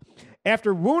crap.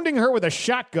 After wounding her with a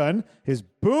shotgun, his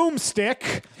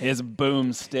boomstick,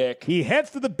 he heads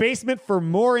to the basement for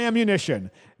more ammunition.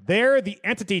 There, the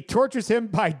entity tortures him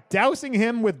by dousing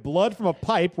him with blood from a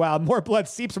pipe while more blood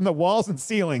seeps from the walls and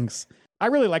ceilings. I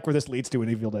really like where this leads to in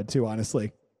Evil Dead 2,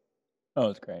 honestly. Oh,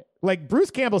 it's great. Like,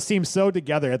 Bruce Campbell seems so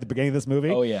together at the beginning of this movie.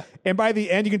 Oh, yeah. And by the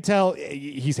end, you can tell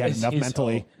he's had enough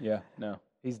mentally.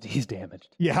 He's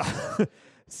damaged. Yeah.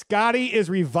 Scotty is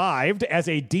revived as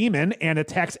a demon and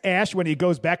attacks Ash when he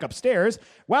goes back upstairs,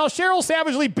 while Cheryl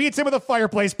savagely beats him with a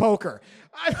fireplace poker.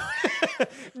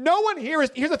 No one here is...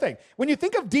 Here's the thing. When you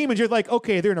think of demons, you're like,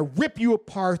 okay, they're going to rip you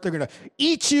apart. They're going to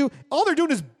eat you. All they're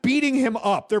doing is beating him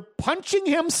up. They're punching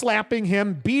him, slapping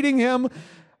him, beating him.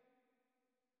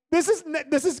 This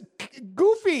is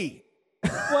goofy.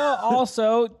 Well,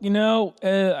 also,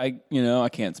 I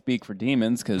can't speak for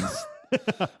demons because...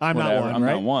 I'm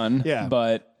not one. Yeah.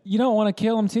 But you don't want to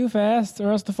kill them too fast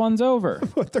or else the fun's over.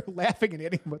 But they're laughing and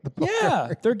hitting him with the poker.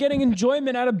 Yeah, they're getting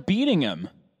enjoyment out of beating him.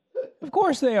 Of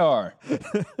course they are.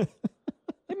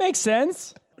 It makes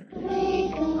sense.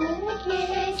 We're gonna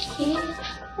get you.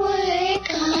 We're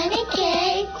gonna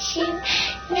get you.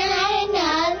 Not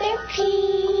another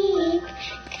peep.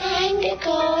 Kinda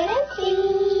gonna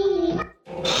sleep.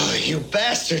 Oh, you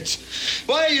bastards!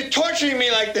 Why are you torturing me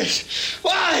like this?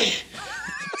 Why?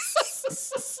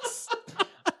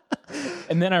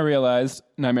 And then I realized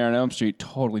Nightmare on Elm Street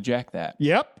totally jacked that.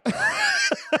 Yep.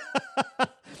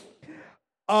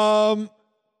 So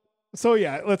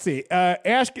yeah, let's see.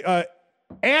 Ash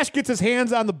gets his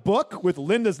hands on the book with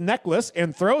Linda's necklace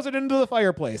and throws it into the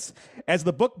fireplace. As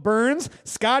the book burns,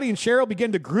 Scotty and Cheryl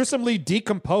begin to gruesomely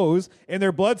decompose, and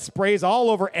their blood sprays all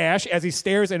over Ash as he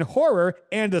stares in horror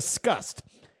and disgust.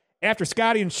 After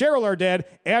Scotty and Cheryl are dead,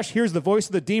 Ash hears the voice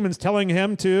of the demons telling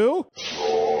him to...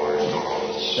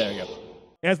 There you go.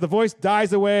 As the voice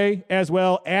dies away as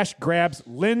well, Ash grabs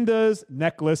Linda's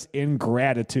necklace in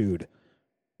gratitude.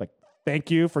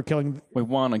 Thank you for killing... We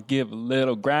want to give a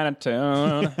little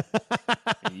gratitude.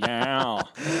 Yeah.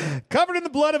 Covered in the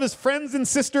blood of his friends and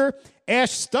sister,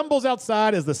 Ash stumbles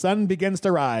outside as the sun begins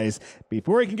to rise.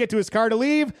 Before he can get to his car to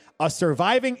leave, a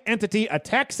surviving entity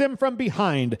attacks him from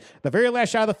behind. The very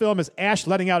last shot of the film is Ash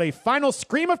letting out a final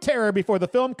scream of terror before the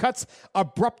film cuts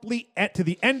abruptly to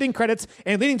the ending credits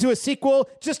and leading to a sequel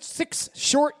just 6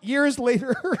 short years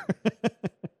later.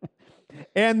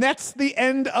 And that's the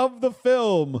end of the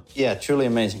film. Yeah, truly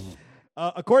amazing.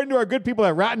 According to our good people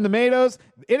at Rotten Tomatoes,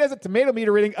 it has a tomato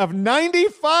meter rating of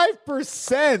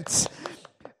 95%.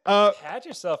 Pat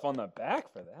yourself on the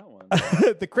back for that one.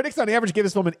 The critics on average give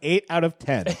this film an 8 out of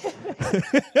 10.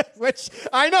 Which,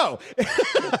 I know.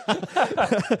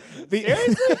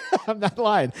 Seriously? I'm not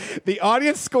lying. The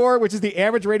audience score, which is the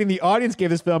average rating the audience gave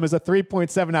this film, is a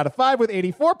 3.7 out of 5, with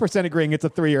 84% agreeing it's a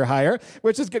 3 or higher,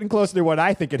 which is getting closer to what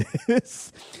I think it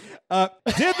is.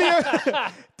 Did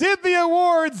the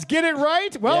awards get it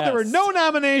right? Well, Yes. there were no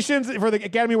nominations for the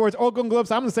Academy Awards or Golden Globes.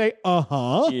 So I'm going to say,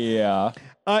 Yeah.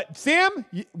 Sam,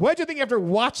 what did you think after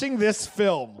watching this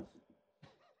film?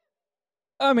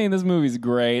 I mean, this movie's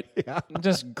great. Yeah.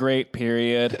 Just great,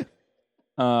 period.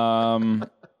 It's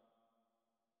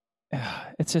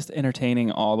just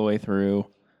entertaining all the way through.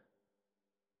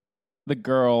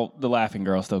 The laughing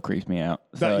girl still creeps me out.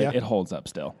 So Yeah. it holds up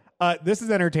still. This is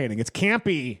entertaining. It's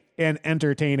campy and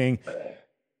entertaining.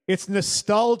 It's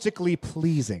nostalgically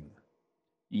pleasing.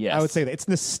 Yes. I would say that. It's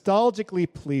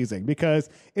nostalgically pleasing because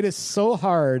it is so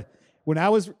hard when I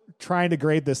was trying to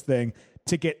grade this thing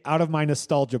to get out of my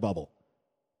nostalgia bubble.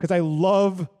 Because I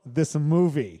love this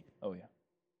movie. Oh, yeah.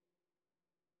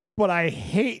 But I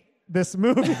hate this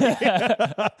movie.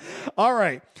 All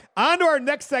right. On to our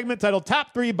next segment titled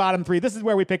Top 3, Bottom 3. This is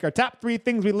where we pick our top 3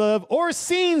 things we love or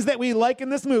scenes that we like in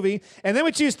this movie. And then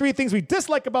we choose 3 things we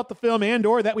dislike about the film and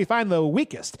or that we find the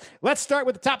weakest. Let's start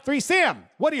with the top 3. Sam,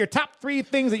 what are your top 3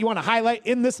 things that you want to highlight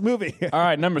in this movie? All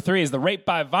right. Number 3 is the Rape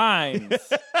by Vines.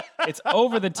 It's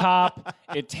over the top.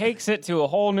 It takes it to a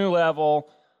whole new level.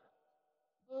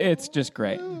 It's just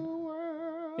great.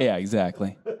 Yeah,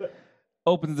 exactly.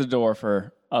 Opens the door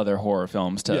for other horror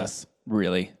films to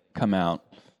really come out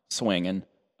swinging.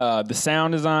 The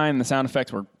sound design, the sound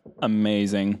effects were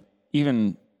amazing.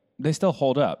 Even they still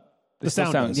hold up. The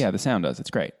sound does. Yeah, the sound does. It's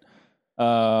great.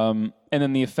 And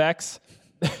then the effects,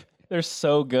 they're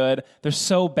so good. They're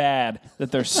so bad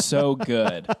that they're so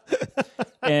good.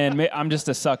 And I'm just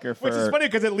a sucker for... Which is funny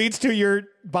because it leads to your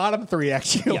bottom 3,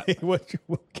 actually, which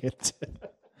we'll get to.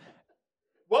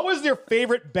 What was your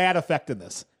favorite bad effect in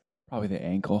this? Probably the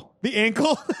ankle. The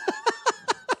ankle?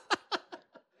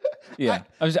 Yeah,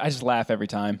 I just laugh every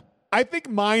time. I think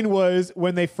mine was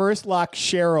when they first lock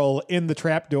Cheryl in the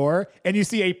trap door and you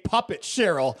see a puppet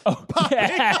Cheryl popping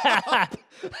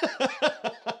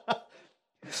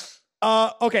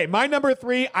up. Okay, my number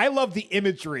 3, I love the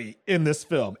imagery in this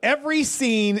film. Every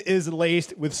scene is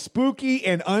laced with spooky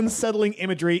and unsettling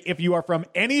imagery if you are from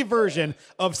any version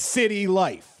of city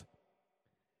life.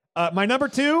 My number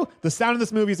 2, the sound of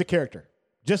this movie is a character,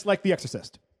 just like The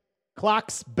Exorcist.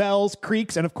 Clocks, bells,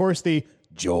 creaks, and of course the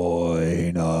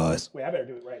join us. Wait, I better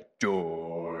do it right.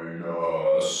 Join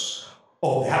us.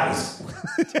 Oh, that was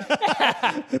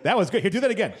that was good. Here, do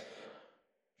that again.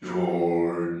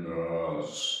 Join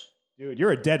us. Dude,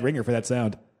 you're a dead ringer for that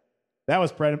sound. That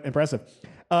was impressive.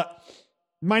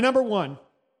 My number 1,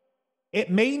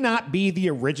 it may not be the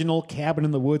original Cabin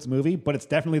in the Woods movie, but it's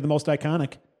definitely the most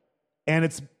iconic. And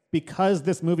it's because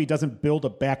this movie doesn't build a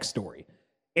backstory.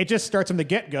 It just starts from the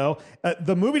get-go.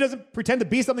 The movie doesn't pretend to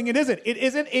be something it isn't. It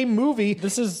isn't a movie.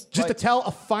 This is just to tell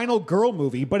a final girl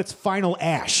movie, but it's Final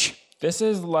Ash. This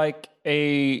is like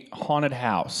a haunted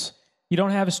house. You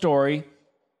don't have a story.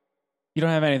 You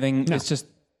don't have anything. No. It's just,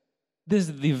 this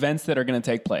is the events that are going to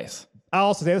take place. I'll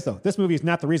also say this, though. This movie is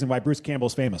not the reason why Bruce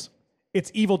Campbell's famous.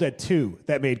 It's Evil Dead 2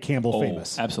 that made Campbell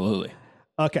famous. Absolutely.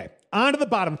 Okay, on to the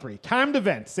bottom 3. Timed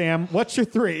event. Sam, what's your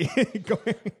 3?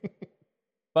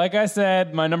 Like I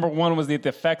said, my number 1 was that the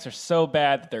effects are so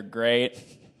bad that they're great.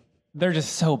 They're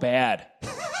just so bad.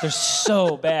 They're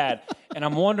so bad. And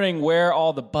I'm wondering where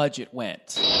all the budget went.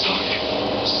 Suck!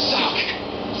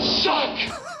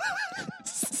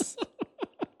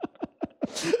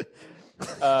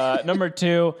 Number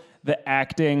 2, the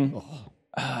acting.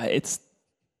 It's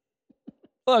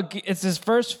his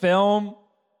first film.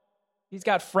 He's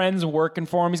got friends working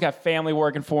for him. He's got family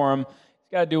working for him.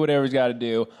 Got to do whatever he's got to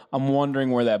do. I'm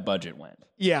wondering where that budget went.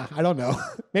 Yeah, I don't know.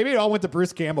 Maybe it all went to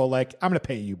Bruce Campbell. Like, I'm going to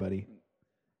pay you, buddy.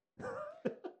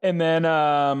 And then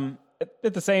at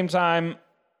the same time,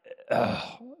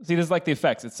 see, this is like the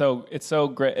effects. It's so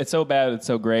great. It's so bad. It's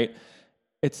so great.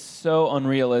 It's so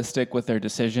unrealistic with their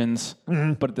decisions.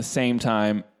 Mm-hmm. But at the same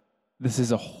time, this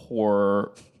is a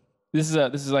horror. This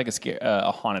is like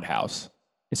a haunted house.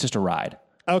 It's just a ride.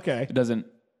 Okay. It doesn't.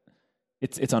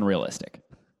 It's unrealistic.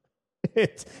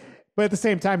 But at the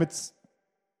same time, it's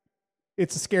a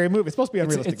scary movie. It's supposed to be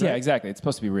unrealistic. Yeah, exactly. It's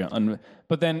supposed to be real.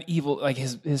 But then evil, like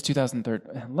his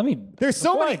 2003. There's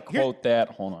so many. Quote that.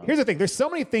 Hold on. Here's the thing. There's so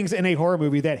many things in a horror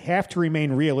movie that have to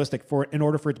remain realistic in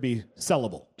order for it to be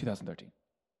sellable. 2013.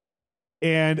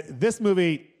 And this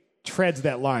movie treads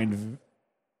that line.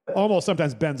 Almost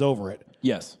sometimes bends over it.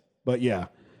 Yes. But yeah.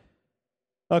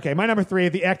 Okay, my number 3,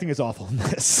 the acting is awful in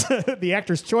this. The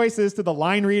actor's choices to the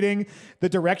line reading, the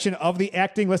direction of the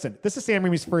acting. Listen, this is Sam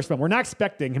Raimi's first film. We're not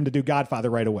expecting him to do Godfather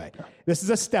right away. This is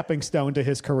a stepping stone to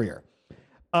his career.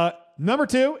 Number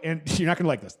 2, and you're not going to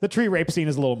like this, the tree rape scene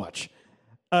is a little much.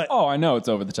 I know it's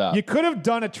over the top. You could have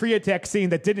done a tree attack scene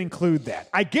that didn't include that.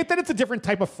 I get that it's a different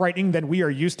type of frightening than we are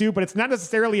used to, but it's not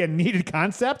necessarily a needed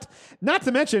concept. Not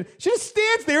to mention, she just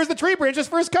stands there as the tree branches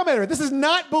first come at her. This is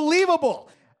not believable.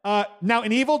 Now,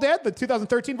 in Evil Dead, the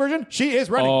 2013 version, she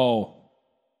is running. Oh,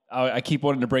 I keep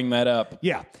wanting to bring that up.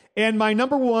 Yeah. And my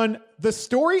number 1, the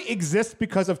story exists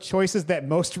because of choices that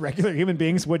most regular human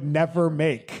beings would never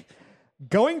make.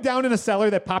 Going down in a cellar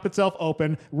that popped itself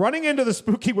open, running into the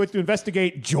spooky woods to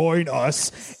investigate, join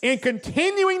us, and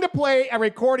continuing to play a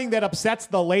recording that upsets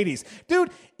the ladies.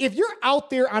 Dude, if you're out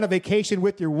there on a vacation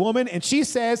with your woman and she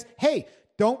says, hey,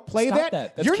 don't play Stop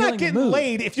that. That's you're not the getting mood.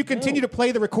 laid if you continue to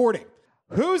play the recording.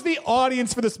 Who's the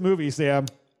audience for this movie, Sam?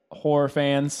 Horror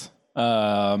fans,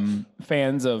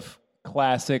 fans of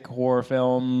classic horror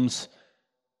films.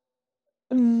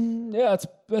 Yeah,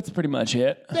 that's pretty much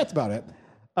it. That's about it.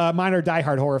 Mine are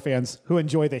diehard horror fans who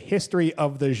enjoy the history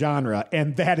of the genre,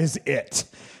 and that is it.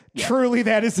 Yeah. Truly,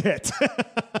 that is it.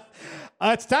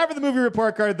 It's time for the movie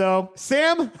report card, though.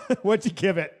 Sam, what'd you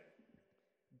give it?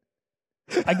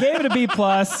 I gave it a B+.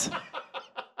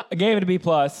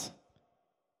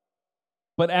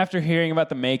 But after hearing about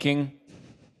the making,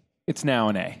 it's now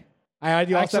an A. I had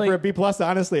you all set for a B+,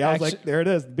 honestly. I was like, there it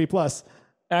is, B+.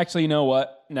 Actually, you know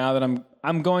what? Now that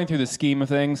I'm going through the scheme of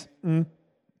things, I'm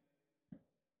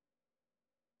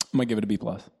going to give it a B+.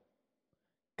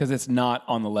 Because it's not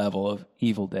on the level of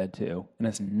Evil Dead 2, and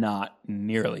it's not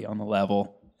nearly on the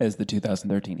level as the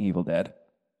 2013 Evil Dead.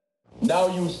 Now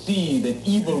you see that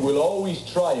evil will always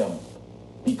triumph,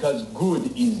 because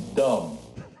good is dumb.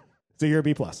 So you're a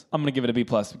B+. I'm going to give it a B+,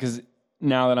 because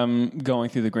now that I'm going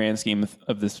through the grand scheme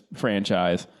of this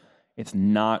franchise, it's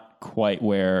not quite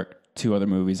where 2 other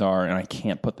movies are, and I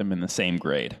can't put them in the same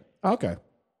grade. Okay.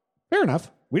 Fair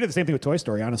enough. We did the same thing with Toy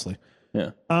Story, honestly.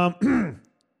 Yeah.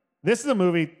 This is a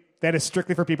movie that is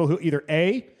strictly for people who either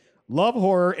A, love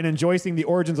horror and enjoy seeing the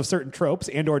origins of certain tropes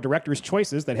and or directors'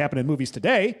 choices that happen in movies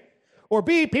today, or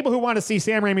B, people who want to see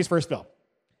Sam Raimi's first film.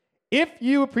 If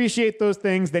you appreciate those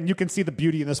things, then you can see the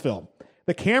beauty in this film.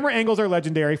 The camera angles are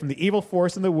legendary, from the evil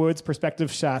force in the woods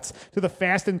perspective shots to the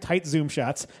fast and tight zoom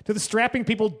shots to the strapping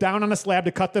people down on a slab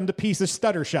to cut them to pieces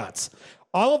stutter shots.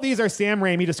 All of these are Sam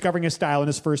Raimi discovering his style in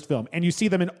his first film, and you see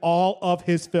them in all of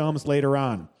his films later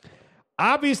on.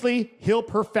 Obviously, he'll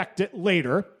perfect it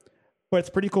later, but it's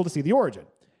pretty cool to see the origin.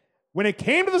 When it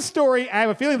came to the story, I have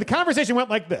a feeling the conversation went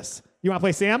like this. You want to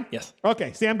play Sam? Yes.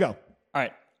 Okay, Sam, go. All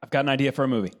right. I've got an idea for a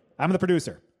movie. I'm the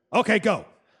producer. Okay, go.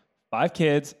 5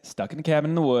 kids stuck in a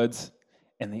cabin in the woods,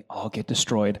 and they all get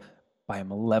destroyed by a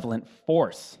malevolent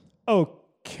force.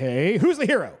 Okay. Who's the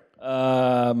hero?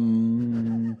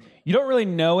 You don't really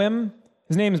know him.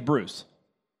 His name is Bruce.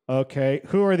 Okay.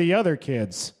 Who are the other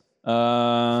kids? You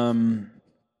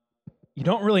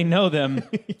don't really know them.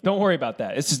 Don't worry about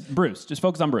that. It's just Bruce. Just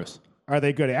focus on Bruce. Are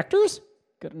they good actors?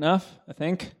 Good enough, I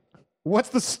think. What's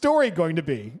the story going to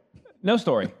be? No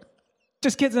story.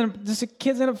 Just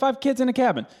 5 kids in a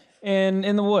cabin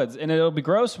in the woods, and it'll be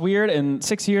gross, weird, and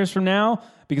 6 years from now,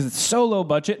 because it's so low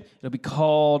budget, it'll be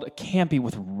called Campy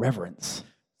with Reverence.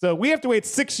 So we have to wait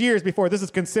 6 years before this is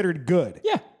considered good.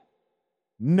 Yeah.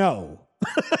 No.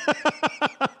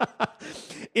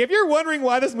 If you're wondering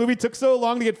why this movie took so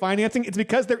long to get financing, it's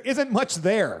because there isn't much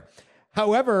there.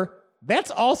 However, that's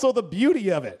also the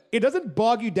beauty of it. It doesn't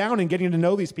bog you down in getting to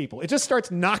know these people. It just starts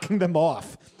knocking them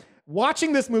off.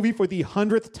 Watching this movie for the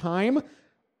 100th time,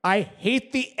 I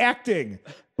hate the acting,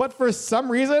 but for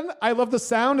some reason, I love the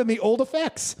sound and the old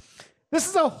effects. This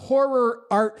is a horror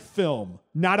art film,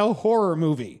 not a horror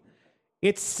movie.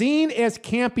 It's seen as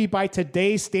campy by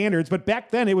today's standards, but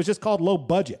back then it was just called low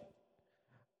budget.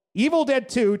 Evil Dead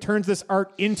 2 turns this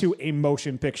art into a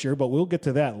motion picture, but we'll get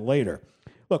to that later.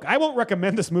 Look, I won't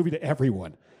recommend this movie to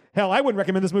everyone. Hell, I wouldn't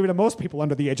recommend this movie to most people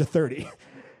under the age of 30.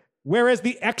 Whereas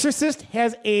The Exorcist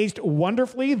has aged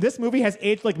wonderfully, this movie has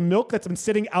aged like milk that's been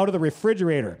sitting out of the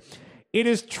refrigerator. It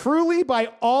is truly, by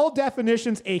all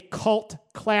definitions, a cult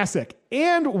classic,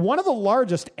 and one of the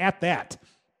largest at that.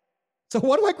 So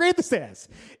what do I grade this as?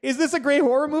 Is this a great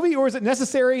horror movie, or is it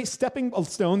necessary stepping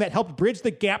stone that helped bridge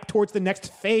the gap towards the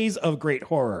next phase of great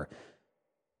horror?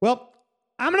 Well,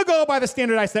 I'm going to go by the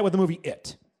standard I set with the movie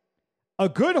It. A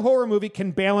good horror movie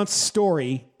can balance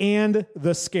story and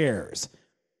the scares.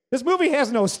 This movie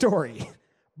has no story,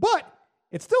 but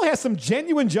it still has some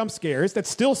genuine jump scares that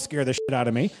still scare the shit out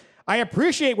of me. I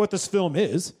appreciate what this film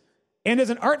is, and as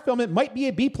an art film, it might be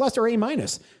a B+ or A-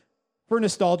 for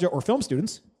nostalgia or film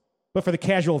students. But for the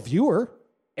casual viewer,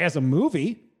 as a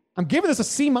movie, I'm giving this a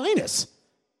C-.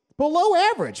 Below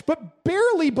average, but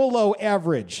barely below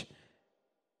average.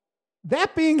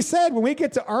 That being said, when we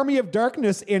get to Army of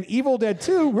Darkness and Evil Dead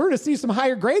 2, we're going to see some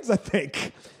higher grades, I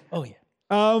think. Oh, yeah.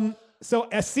 So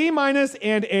a C-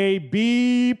 and a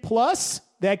B+,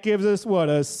 that gives us what,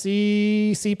 a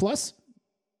C+? B-, C+. B-,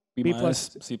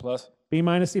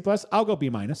 C+. I'll go B-.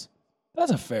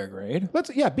 That's a fair grade.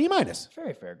 B-.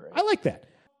 Very fair grade. I like that.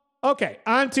 Okay,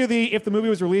 on to the, if the movie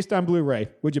was released on Blu-ray,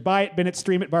 would you buy it, bin it,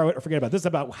 stream it, borrow it, or forget about it? This is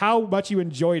about how much you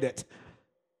enjoyed it.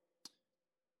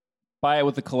 Buy it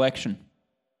with the collection.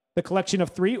 The collection of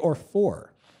 3 or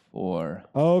 4? 4.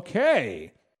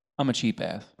 Okay. I'm a cheap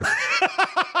ass.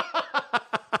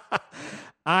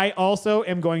 I also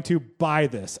am going to buy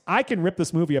this. I can rip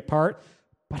this movie apart,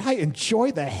 but I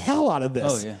enjoy the hell out of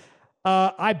this. Oh,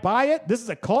 yeah. I buy it. This is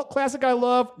a cult classic I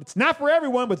love. It's not for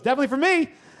everyone, but it's definitely for me.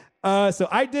 So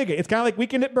I dig it. It's kind of like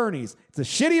Weekend at Bernie's. It's a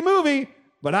shitty movie,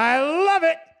 but I love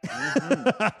it.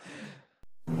 Mm-hmm.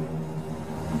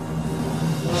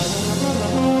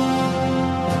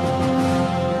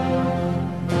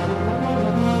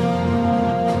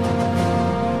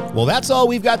 Well, that's all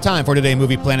we've got time for today,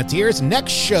 Movie Planeteers.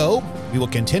 Next show, we will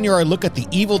continue our look at the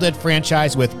Evil Dead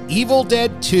franchise with Evil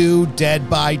Dead 2 Dead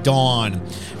by Dawn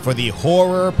for the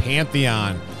horror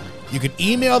pantheon. You can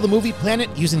email the Movie Planet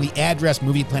using the address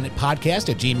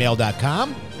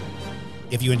movieplanetpodcast@gmail.com.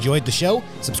 If you enjoyed the show,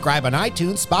 subscribe on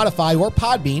iTunes, Spotify, or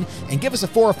Podbean, and give us a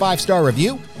 4 or 5-star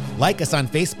review. Like us on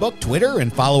Facebook, Twitter,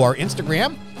 and follow our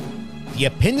Instagram. The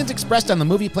opinions expressed on the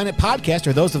Movie Planet podcast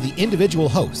are those of the individual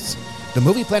hosts. The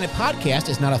Movie Planet podcast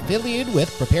is not affiliated with,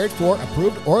 prepared for,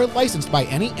 approved, or licensed by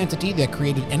any entity that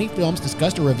created any films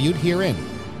discussed or reviewed herein.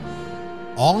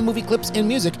 All movie clips and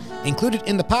music included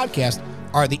in the podcast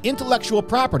are the intellectual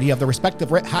property of the respective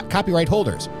copyright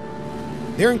holders.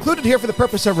 They're included here for the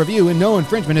purpose of review, and no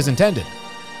infringement is intended.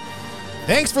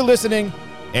 Thanks for listening,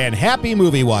 and happy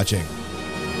movie watching.